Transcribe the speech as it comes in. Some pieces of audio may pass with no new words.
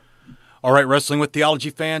All right, Wrestling with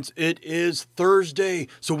Theology fans, it is Thursday,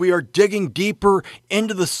 so we are digging deeper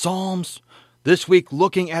into the Psalms. This week,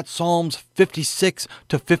 looking at Psalms 56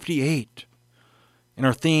 to 58. And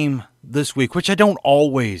our theme this week, which I don't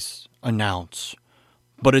always announce,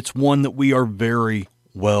 but it's one that we are very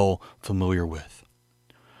well familiar with.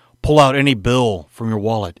 Pull out any bill from your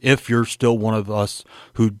wallet if you're still one of us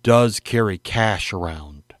who does carry cash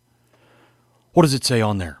around. What does it say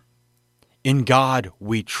on there? In God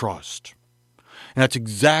we trust. And that's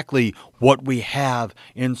exactly what we have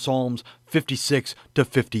in Psalms 56 to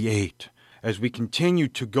 58. As we continue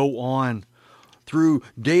to go on through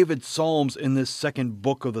David's Psalms in this second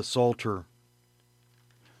book of the Psalter.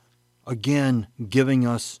 Again, giving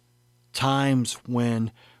us times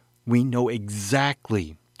when we know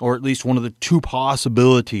exactly, or at least one of the two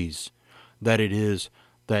possibilities, that it is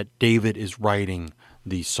that David is writing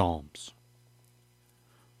these Psalms.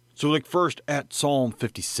 So look first at Psalm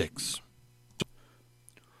 56.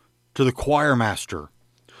 To the choir master,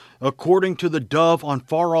 according to the dove on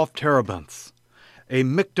far-off terebinths, a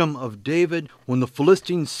Michtam of David when the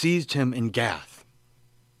Philistines seized him in Gath.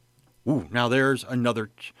 Ooh, now there's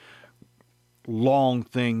another long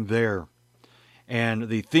thing there. And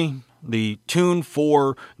the theme, the tune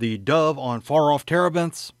for the dove on far-off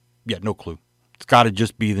terebinths, no clue. It's got to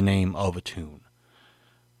just be the name of a tune.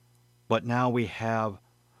 But now we have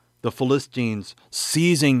the Philistines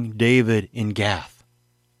seizing David in Gath.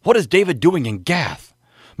 What is David doing in Gath?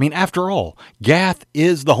 I mean, after all, Gath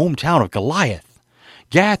is the hometown of Goliath.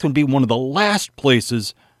 Gath would be one of the last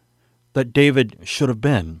places that David should have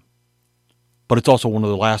been. But it's also one of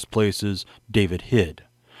the last places David hid.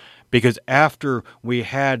 Because after we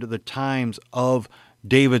had the times of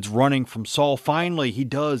David's running from Saul, finally he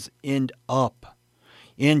does end up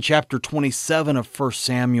in chapter 27 of 1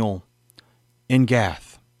 Samuel in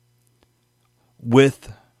Gath,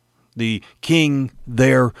 with the king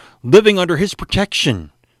there living under his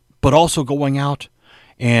protection, but also going out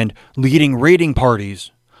and leading raiding parties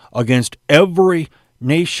against every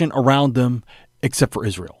nation around them except for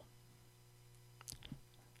Israel.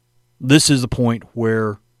 This is the point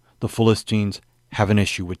where the Philistines have an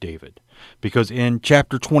issue with David, because in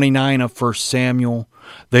chapter 29 of 1 Samuel,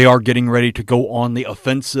 they are getting ready to go on the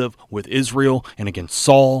offensive with Israel and against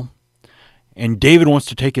Saul. And David wants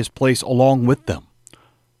to take his place along with them,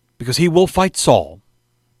 because he will fight Saul.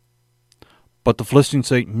 But the Philistines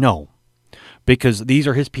say no, because these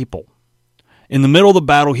are his people. In the middle of the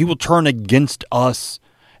battle, he will turn against us,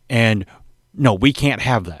 and no, we can't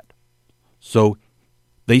have that. So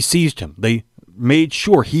they seized him. They made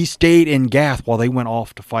sure he stayed in Gath while they went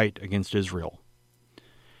off to fight against Israel.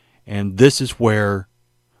 And this is where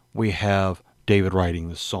we have David writing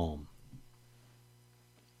this psalm.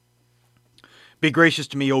 Be gracious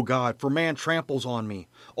to me, O God, for man tramples on me.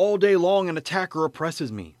 All day long an attacker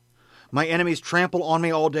oppresses me. My enemies trample on me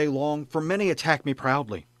all day long, for many attack me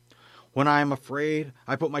proudly. When I am afraid,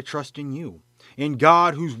 I put my trust in you. In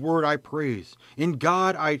God, whose word I praise. In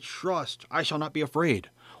God I trust, I shall not be afraid.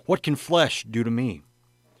 What can flesh do to me?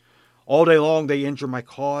 All day long they injure my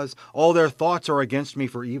cause. All their thoughts are against me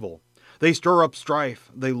for evil. They stir up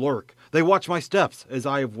strife, they lurk. They watch my steps as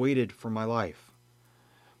I have waited for my life.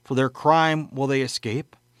 For their crime will they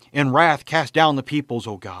escape? In wrath cast down the peoples,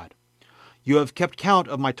 O God. You have kept count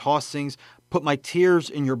of my tossings, put my tears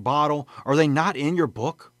in your bottle. Are they not in your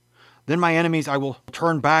book? Then my enemies I will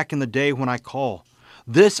turn back in the day when I call.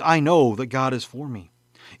 This I know, that God is for me.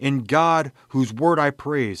 In God, whose word I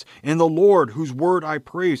praise. In the Lord, whose word I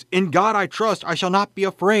praise. In God I trust, I shall not be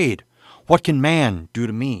afraid. What can man do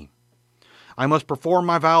to me? I must perform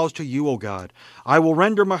my vows to you, O God. I will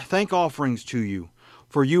render my thank offerings to you.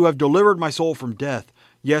 For you have delivered my soul from death,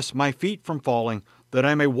 yes, my feet from falling, that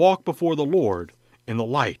I may walk before the Lord in the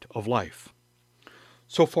light of life.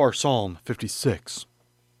 So far, Psalm 56.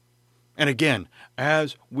 And again,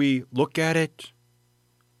 as we look at it,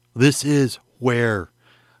 this is where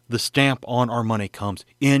the stamp on our money comes.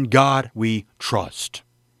 In God we trust.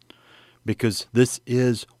 Because this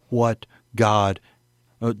is what David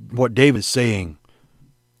is saying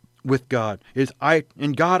with God, is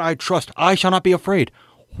in God I trust, I shall not be afraid.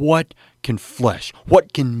 What can flesh,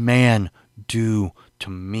 what can man do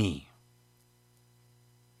to me?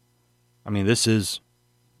 I mean, this is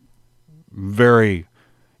very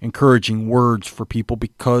encouraging words for people,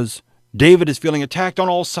 because David is feeling attacked on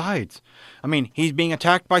all sides. I mean, he's being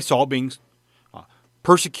attacked by Saul, being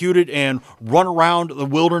persecuted and run around the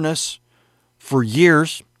wilderness for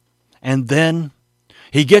years. And then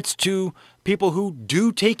he gets to people who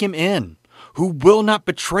do take him in, who will not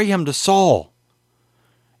betray him to Saul.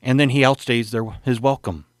 And then he outstays his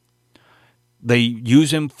welcome. They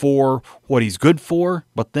use him for what he's good for,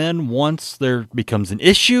 but then once there becomes an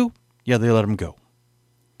issue, they let him go.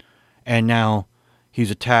 And now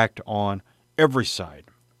he's attacked on every side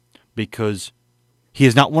because he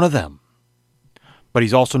is not one of them. But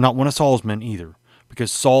he's also not one of Saul's men either,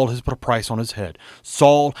 because Saul has put a price on his head.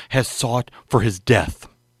 Saul has sought for his death.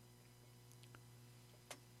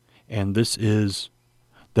 And this is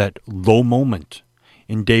that low moment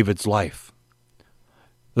in David's life.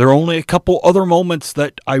 There are only a couple other moments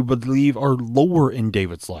that I believe are lower in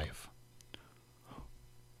David's life.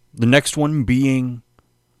 The next one being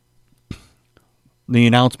the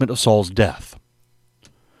announcement of Saul's death.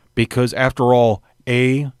 Because after all,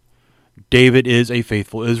 David is a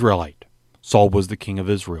faithful Israelite. Saul was the king of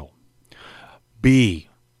Israel. B,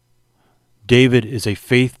 David is a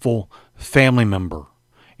faithful family member,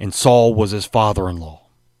 and Saul was his father-in-law.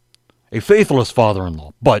 A faithless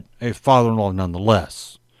father-in-law, but a father-in-law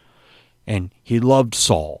nonetheless. And he loved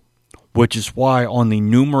Saul, which is why on the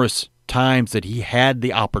numerous times that he had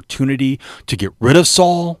the opportunity to get rid of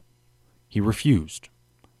Saul, he refused.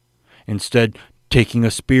 Instead, taking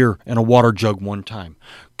a spear and a water jug one time,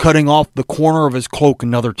 cutting off the corner of his cloak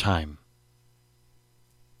another time.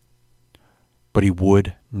 But he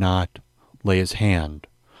would not lay his hand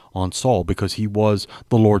on Saul because he was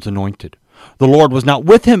the Lord's anointed. The Lord was not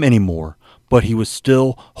with him anymore, but he was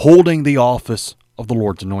still holding the office of the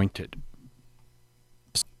Lord's anointed.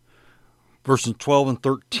 Verses 12 and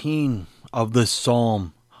 13 of this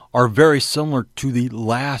psalm are very similar to the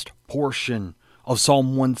last portion of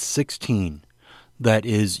Psalm 116 that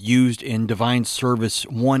is used in Divine Service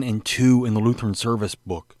 1 and 2 in the Lutheran Service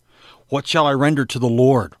Book. What shall I render to the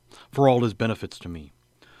Lord for all his benefits to me?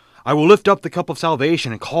 I will lift up the cup of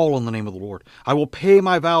salvation and call on the name of the Lord. I will pay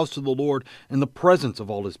my vows to the Lord in the presence of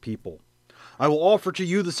all his people. I will offer to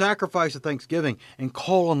you the sacrifice of thanksgiving and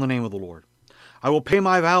call on the name of the Lord. I will pay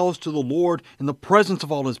my vows to the Lord in the presence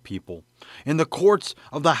of all his people, in the courts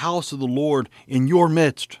of the house of the Lord, in your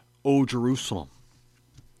midst, O Jerusalem.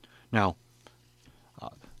 Now,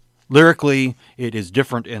 lyrically, it is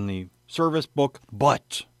different in the service book,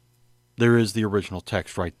 but there is the original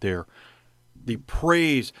text right there. The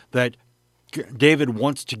praise that David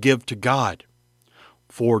wants to give to God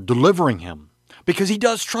for delivering him, because he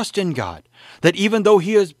does trust in God, that even though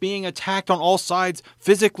he is being attacked on all sides,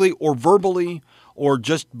 physically or verbally, or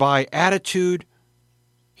just by attitude,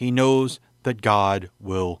 he knows that God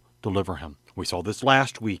will deliver him. We saw this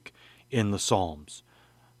last week in the Psalms.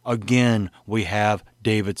 Again, we have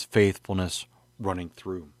David's faithfulness running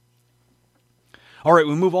through. All right,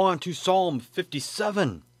 we move on to Psalm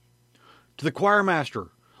 57. To the choir master,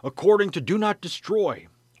 according to Do Not Destroy,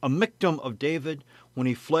 a miktam of David when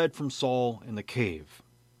he fled from Saul in the cave.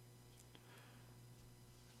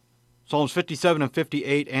 Psalms 57 and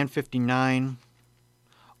 58 and 59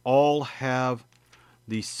 all have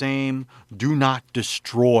the same do not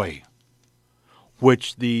destroy,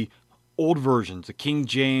 which the old versions, the King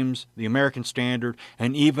James, the American Standard,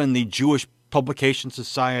 and even the Jewish Publication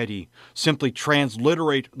Society simply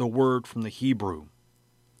transliterate the word from the Hebrew.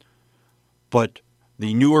 But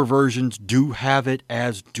the newer versions do have it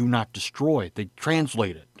as do not destroy. They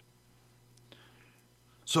translate it.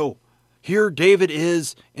 So here David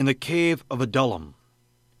is in the cave of Adullam.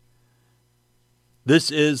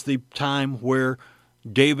 This is the time where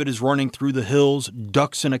David is running through the hills,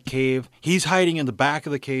 ducks in a cave. He's hiding in the back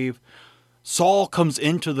of the cave. Saul comes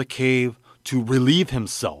into the cave to relieve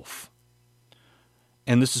himself.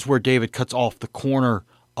 And this is where David cuts off the corner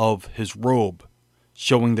of his robe,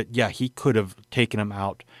 showing that, he could have taken him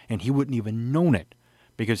out and he wouldn't even known it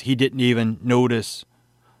because he didn't even notice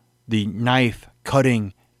the knife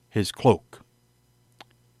cutting his cloak.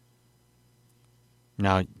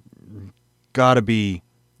 Now, got to be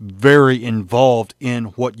very involved in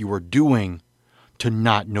what you are doing to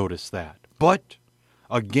not notice that. But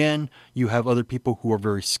again, you have other people who are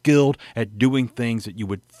very skilled at doing things that you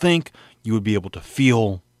would think you would be able to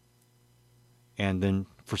feel, and then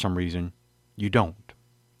for some reason you don't.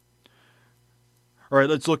 All right,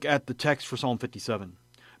 let's look at the text for Psalm 57.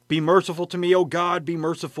 Be merciful to me, O God, be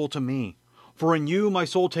merciful to me. For in you my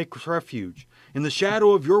soul takes refuge. In the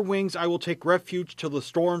shadow of your wings I will take refuge till the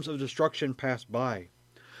storms of destruction pass by.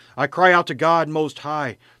 I cry out to God Most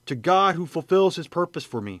High, to God who fulfills his purpose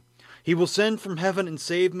for me. He will send from heaven and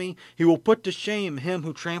save me. He will put to shame him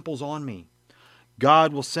who tramples on me.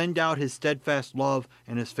 God will send out his steadfast love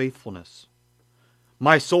and his faithfulness.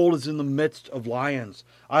 My soul is in the midst of lions.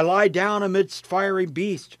 I lie down amidst fiery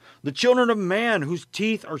beasts, the children of man, whose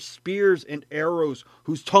teeth are spears and arrows,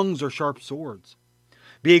 whose tongues are sharp swords.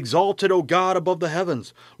 Be exalted, O God, above the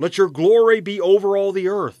heavens. Let your glory be over all the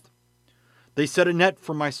earth. They set a net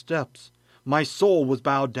for my steps. My soul was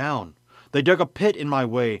bowed down. They dug a pit in my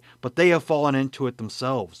way, but they have fallen into it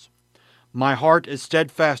themselves. My heart is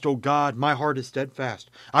steadfast, O God, my heart is steadfast.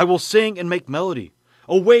 I will sing and make melody.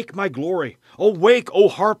 Awake, my glory. Awake, O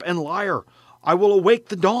harp and lyre. I will awake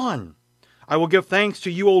the dawn. I will give thanks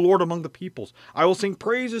to you, O Lord, among the peoples. I will sing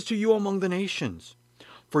praises to you among the nations.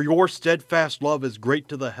 For your steadfast love is great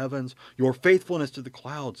to the heavens, your faithfulness to the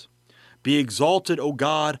clouds. Be exalted, O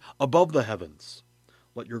God, above the heavens.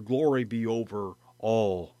 Let your glory be over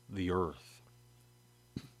all the earth.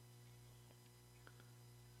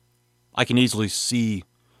 I can easily see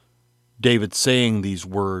David saying these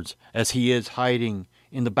words as he is hiding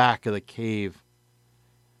in the back of the cave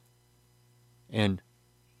and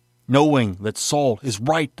knowing that Saul is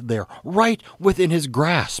right there, right within his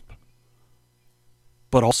grasp,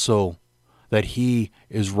 but also that he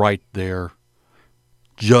is right there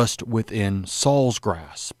just within Saul's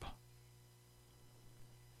grasp.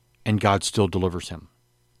 And God still delivers him.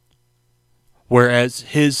 Whereas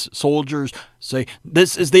his soldiers say,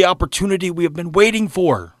 this is the opportunity we have been waiting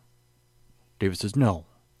for. David says, no,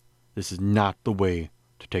 this is not the way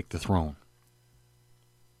to take the throne.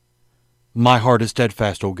 My heart is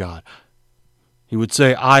steadfast, O God. He would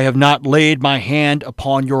say, I have not laid my hand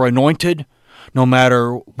upon your anointed, no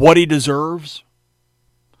matter what he deserves.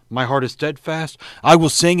 My heart is steadfast. I will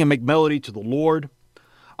sing and make melody to the Lord.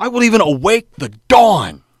 I will even awake the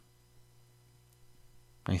dawn.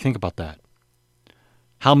 Now you think about that.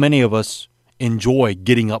 How many of us enjoy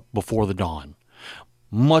getting up before the dawn?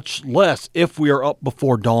 Much less if we are up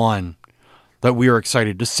before dawn that we are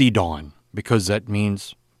excited to see dawn, because that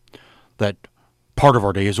means that part of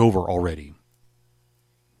our day is over already.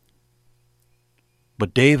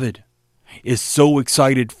 But David is so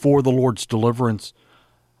excited for the Lord's deliverance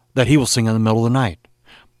that he will sing in the middle of the night,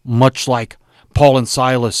 much like Paul and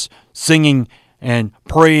Silas singing and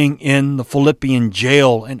praying in the Philippian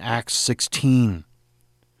jail in Acts 16.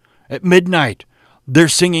 At midnight, they're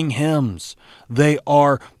singing hymns. They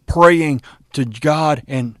are praying to God,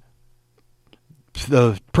 and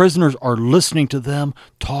the prisoners are listening to them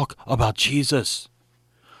talk about Jesus.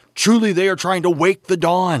 Truly, they are trying to wake the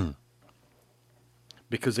dawn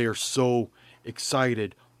because they are so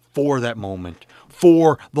excited for that moment,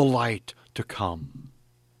 for the light to come.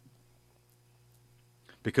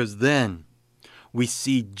 Because then we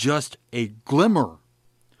see just a glimmer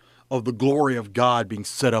of the glory of God being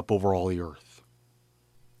set up over all the earth.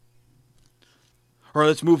 All right,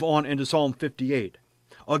 let's move on into Psalm 58.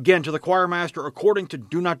 Again, to the choir master, according to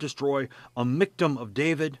Do Not Destroy, a Miktam of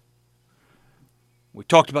David. We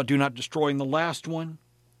talked about Do Not Destroy in the last one.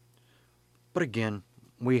 But again,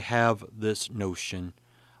 we have this notion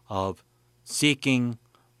of seeking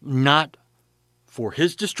not for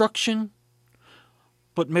his destruction,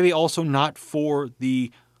 but maybe also not for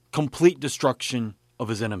the complete destruction of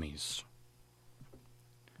his enemies.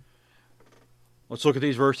 Let's look at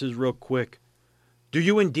these verses real quick. Do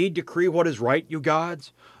you indeed decree what is right, you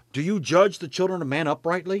gods? Do you judge the children of man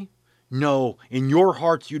uprightly? No, in your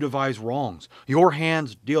hearts you devise wrongs. Your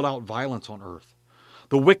hands deal out violence on earth.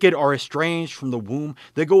 The wicked are estranged from the womb.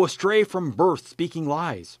 They go astray from birth, speaking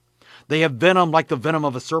lies. They have venom like the venom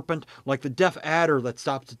of a serpent, like the deaf adder that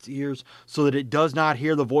stops its ears, so that it does not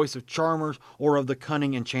hear the voice of charmers or of the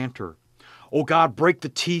cunning enchanter. O God, break the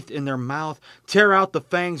teeth in their mouth. Tear out the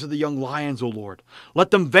fangs of the young lions, O Lord.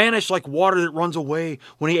 Let them vanish like water that runs away.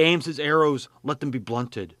 When he aims his arrows, let them be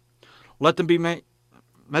blunted. Let them be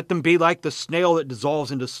like the snail that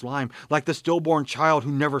dissolves into slime, like the stillborn child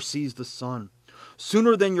who never sees the sun.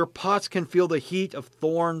 Sooner than your pots can feel the heat of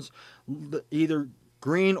thorns, either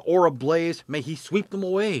green or ablaze, may he sweep them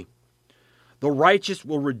away. The righteous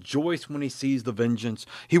will rejoice when he sees the vengeance.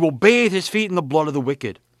 He will bathe his feet in the blood of the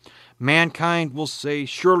wicked. Mankind will say,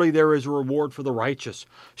 surely there is a reward for the righteous.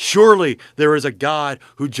 Surely there is a God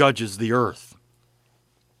who judges the earth.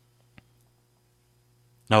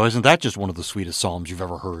 Now, isn't that just one of the sweetest psalms you've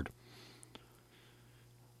ever heard?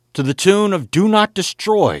 To the tune of Do Not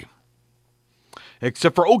Destroy.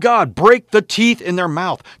 Except for, O God, break the teeth in their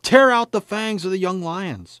mouth. Tear out the fangs of the young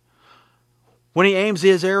lions. When he aims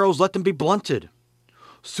his arrows, let them be blunted.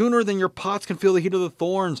 Sooner than your pots can feel the heat of the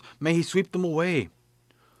thorns, may he sweep them away.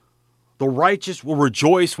 The righteous will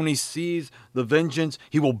rejoice when he sees the vengeance.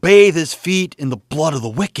 He will bathe his feet in the blood of the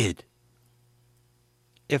wicked.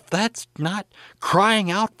 If that's not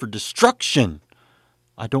crying out for destruction,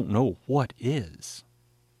 I don't know what is.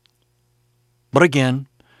 But again,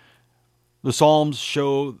 the Psalms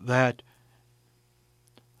show that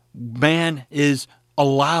man is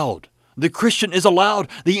allowed The Christian is allowed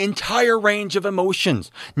the entire range of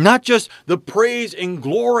emotions, not just the praise and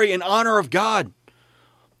glory and honor of God,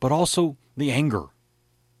 but also the anger,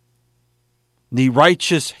 the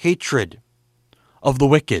righteous hatred of the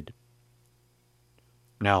wicked.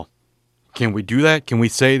 Now, can we do that? Can we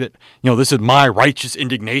say that, this is my righteous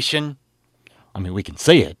indignation? I mean, we can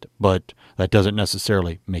say it, but that doesn't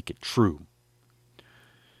necessarily make it true.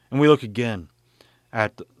 And we look again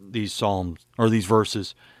at these Psalms, or these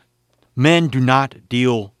verses. Men do not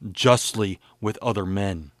deal justly with other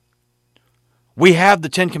men. We have the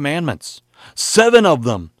 10 Commandments, 7 of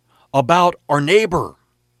them about our neighbor,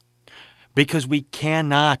 because we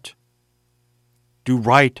cannot do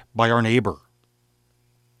right by our neighbor.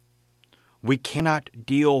 We cannot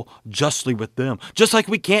deal justly with them, just like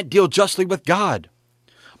we can't deal justly with God.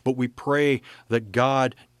 But we pray that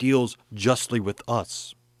God deals justly with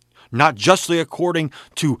us, not justly according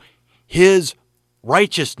to His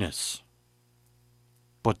righteousness,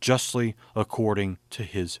 but justly according to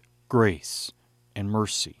His grace and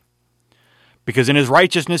mercy. Because in His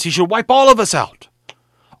righteousness, He should wipe all of us out.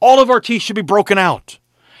 All of our teeth should be broken out.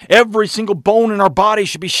 Every single bone in our body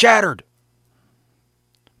should be shattered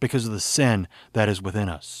because of the sin that is within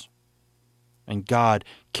us. And God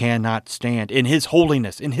cannot stand in His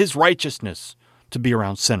holiness, in His righteousness, to be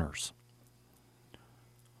around sinners.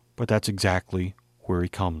 But that's exactly where He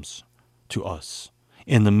comes to us,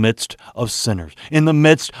 in the midst of sinners, in the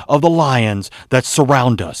midst of the lions that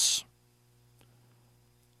surround us.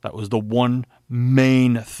 That was the one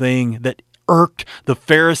main thing that irked the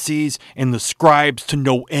Pharisees and the scribes to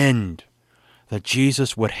no end, that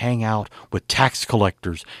Jesus would hang out with tax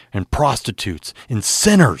collectors and prostitutes and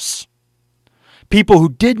sinners, people who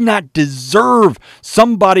did not deserve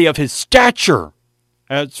somebody of His stature,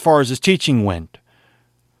 as far as His teaching went,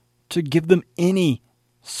 to give them any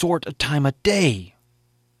sort of time of day.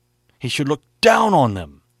 He should look down on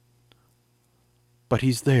them. But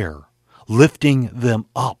He's there, lifting them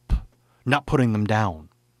up, not putting them down.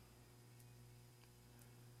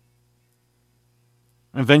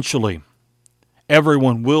 Eventually,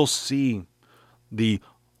 everyone will see the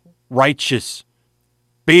righteous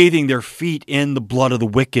bathing their feet in the blood of the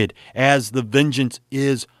wicked as the vengeance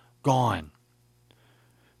is gone.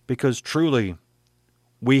 Because truly,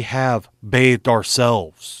 we have bathed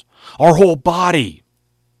ourselves, our whole body,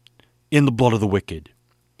 in the blood of the wicked.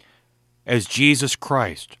 As Jesus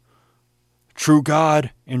Christ, true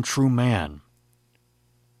God and true man,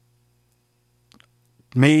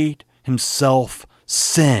 made Himself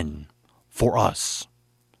sin for us.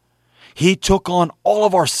 He took on all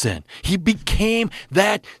of our sin. He became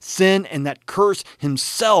that sin and that curse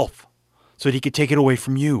Himself so that He could take it away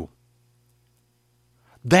from you.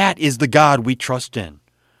 That is the God we trust in.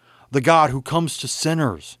 The God who comes to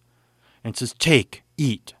sinners and says, "Take,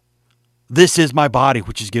 eat. This is my body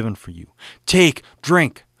which is given for you. Take,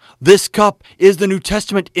 drink. This cup is the New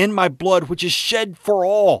Testament in my blood which is shed for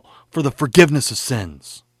all for the forgiveness of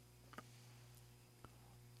sins."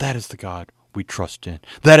 That is the God we trust in.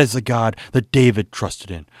 That is the God that David trusted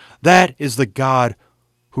in. That is the God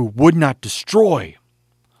who would not destroy,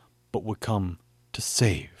 but would come to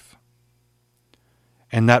save.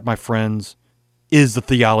 And that, my friends, is the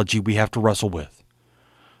theology we have to wrestle with.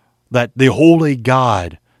 That the holy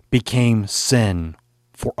God became sin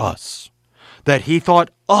for us. That He thought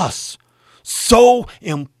us so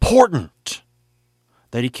important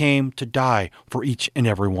that He came to die for each and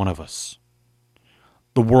every one of us.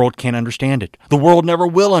 The world can't understand it. The world never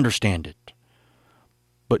will understand it.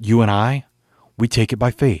 But you and I, we take it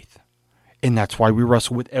by faith. And that's why we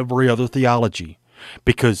wrestle with every other theology.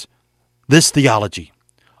 Because this theology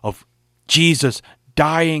of Jesus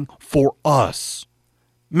dying for us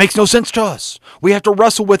makes no sense to us. We have to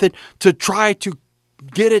wrestle with it to try to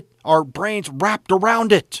get it, our brains wrapped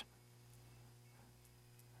around it.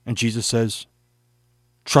 And Jesus says,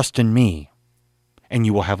 "Trust in me, and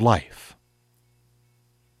you will have life."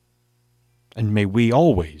 And may we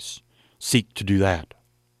always seek to do that.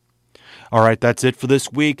 All right, that's it for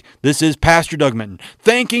this week. This is Pastor Doug Minton,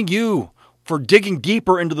 thanking you for digging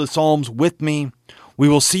deeper into the Psalms with me. We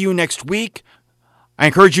will see you next week. I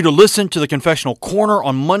encourage you to listen to the Confessional Corner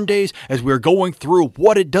on Mondays as we are going through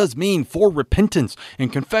what it does mean for repentance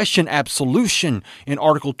and confession absolution in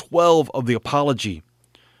Article 12 of the Apology.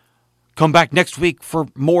 Come back next week for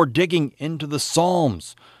more digging into the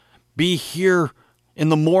Psalms. Be here in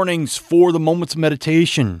the mornings for the moments of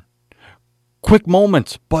meditation. Quick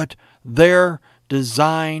moments, but they're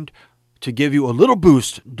designed to give you a little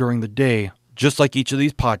boost during the day, just like each of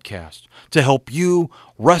these podcasts, to help you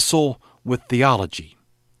wrestle with theology.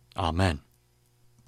 Amen.